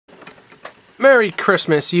Merry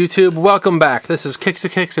Christmas, YouTube. Welcome back. This is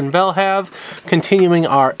Qixaqyx and Velhav, continuing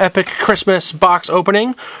our epic Christmas box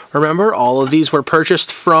opening. Remember, all of these were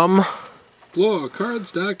purchased from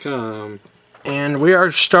blowcards.com. And we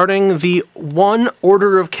are starting the One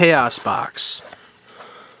Order of Chaos box.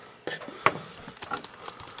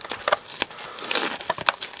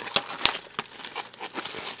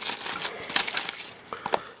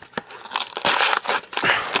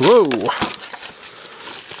 Whoa.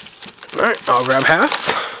 Alright, I'll grab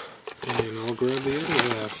half. And I'll grab the other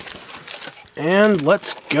half. And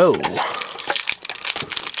let's go.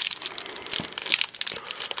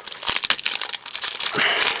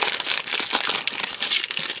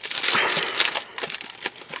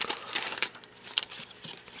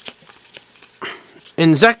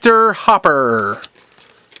 Insector Hopper.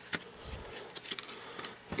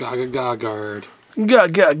 Guard. Guard.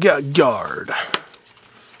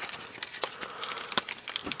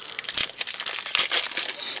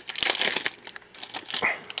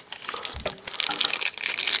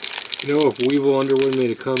 You know, if Weevil Underwood made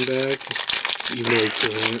a comeback, even though he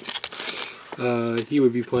can't, he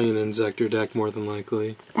would be playing an Insector deck more than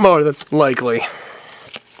likely. More than likely.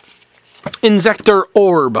 Insector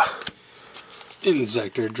Orb.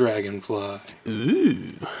 Insector Dragonfly.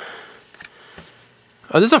 Ooh.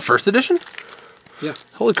 Oh, this is a first edition? Yeah.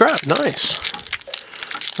 Holy crap, nice.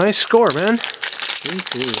 Nice score, man.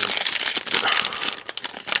 Thank you.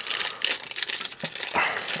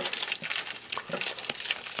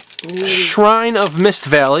 Shrine of Mist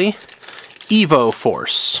Valley, Evo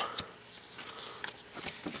Force.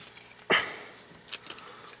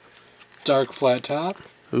 Dark Flat Top.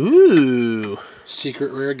 Ooh.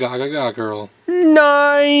 Secret Rare Gaga Girl.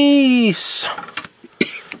 Nice!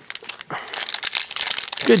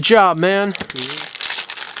 Good job, man.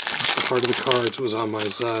 The heart of the cards was on my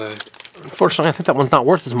side. Unfortunately, I think that one's not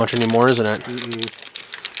worth as much anymore, isn't it?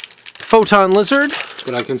 Photon Lizard.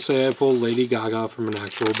 But I can say I pulled Lady Gaga from an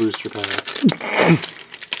actual booster pack.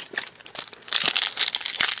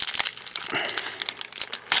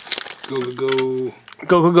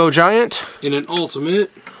 Go Giant. In an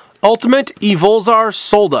ultimate. Ultimate Evolzar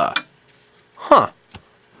Solda. Huh.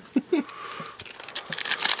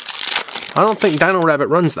 I don't think Dino Rabbit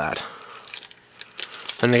runs that.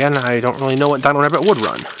 And again, I don't really know what Dino Rabbit would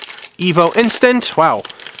run. Evo Instant. Wow.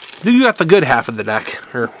 You got the good half of the deck,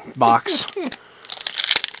 or box.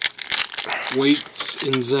 Weights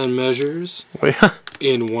in Zen Measures.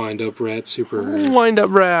 In Wind Up Rat Super Rare. Wind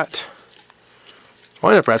Up Rat.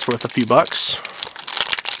 Wind Up Rat's worth a few bucks.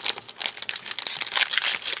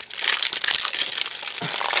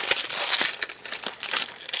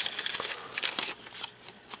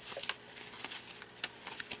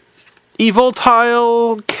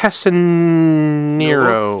 Evoltile Casanero.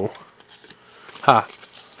 Ha.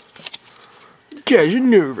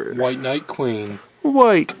 Casanero. White Knight Queen.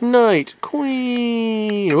 White Knight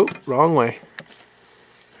Queen. Oh, wrong way.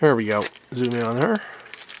 There we go. Zoom in on her.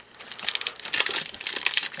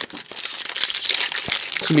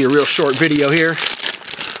 It's going to be a real short video here.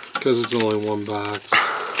 Because it's only one box.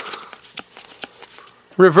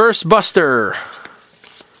 Reverse Buster.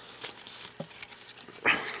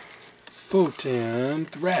 Photon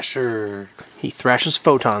Thrasher. He thrashes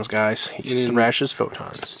photons, guys. He thrashes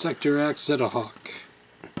photons. Sector X Zetahawk.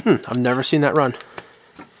 I've never seen that run.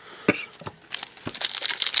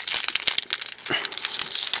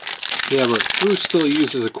 Yeah, but who still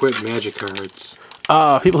uses equipped magic cards?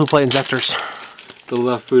 People who play Insectors. The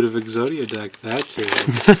left boot of Exodia deck, that's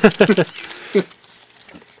it.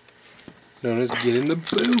 Known as Get in the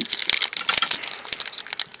Boot.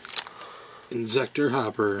 Insector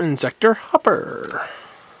Hopper. Insector Hopper.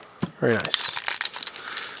 Very nice.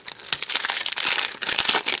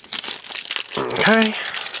 Okay.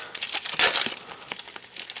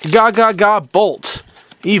 Gaga Bolt.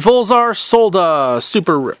 Evolzar Solda.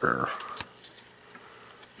 Super Rare.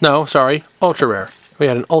 No, sorry. Ultra Rare. We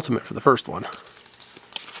had an ultimate for the first one.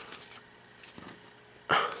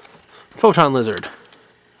 Photon Lizard.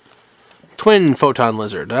 Twin Photon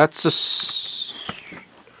Lizard. That's a...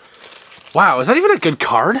 Wow, is that even a good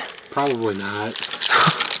card? Probably not.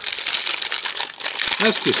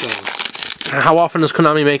 Ask yourself. How often does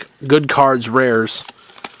Konami make good cards rares?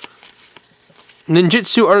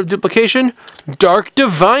 Ninjutsu Art of Duplication. Dark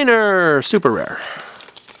Diviner. Super rare.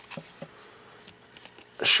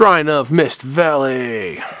 Shrine of Mist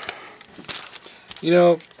Valley. You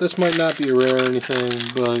know, this might not be a rare or anything,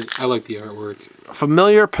 but I like the artwork.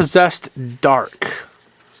 Familiar Possessed Dark.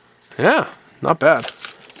 Yeah, not bad.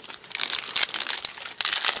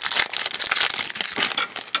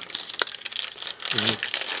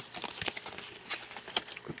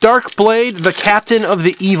 Dark Blade, the captain of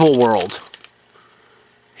the evil world.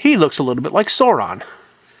 He looks a little bit like Sauron.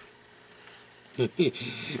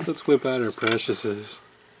 Let's whip out our preciouses.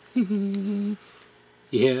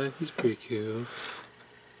 Yeah, he's pretty cool.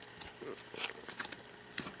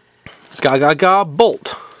 Ga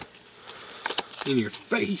Bolt. In your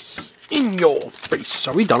face. In your face.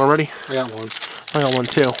 Are we done already? I got one. I got one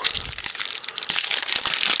too.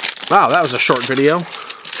 Wow, that was a short video.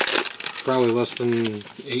 Probably less than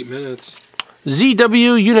 8 minutes.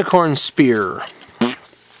 ZW Unicorn Spear.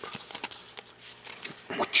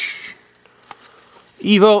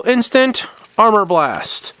 Evo Instant Armor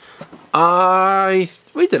Blast.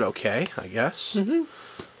 We did okay, I guess.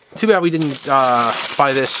 Too bad we didn't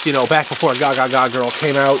buy this, you know, back before Ga Girl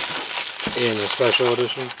came out. In a special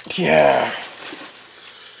edition. Yeah.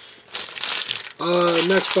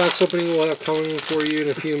 Next box opening we'll have coming for you in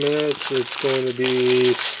a few minutes. It's going to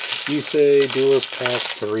be Yugioh Duelist Pack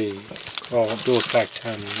 3. Well, Duelist Pack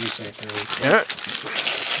 10, Yugioh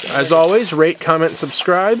 3. Yeah. As always, rate, comment,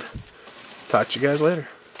 subscribe. Talk to you guys later.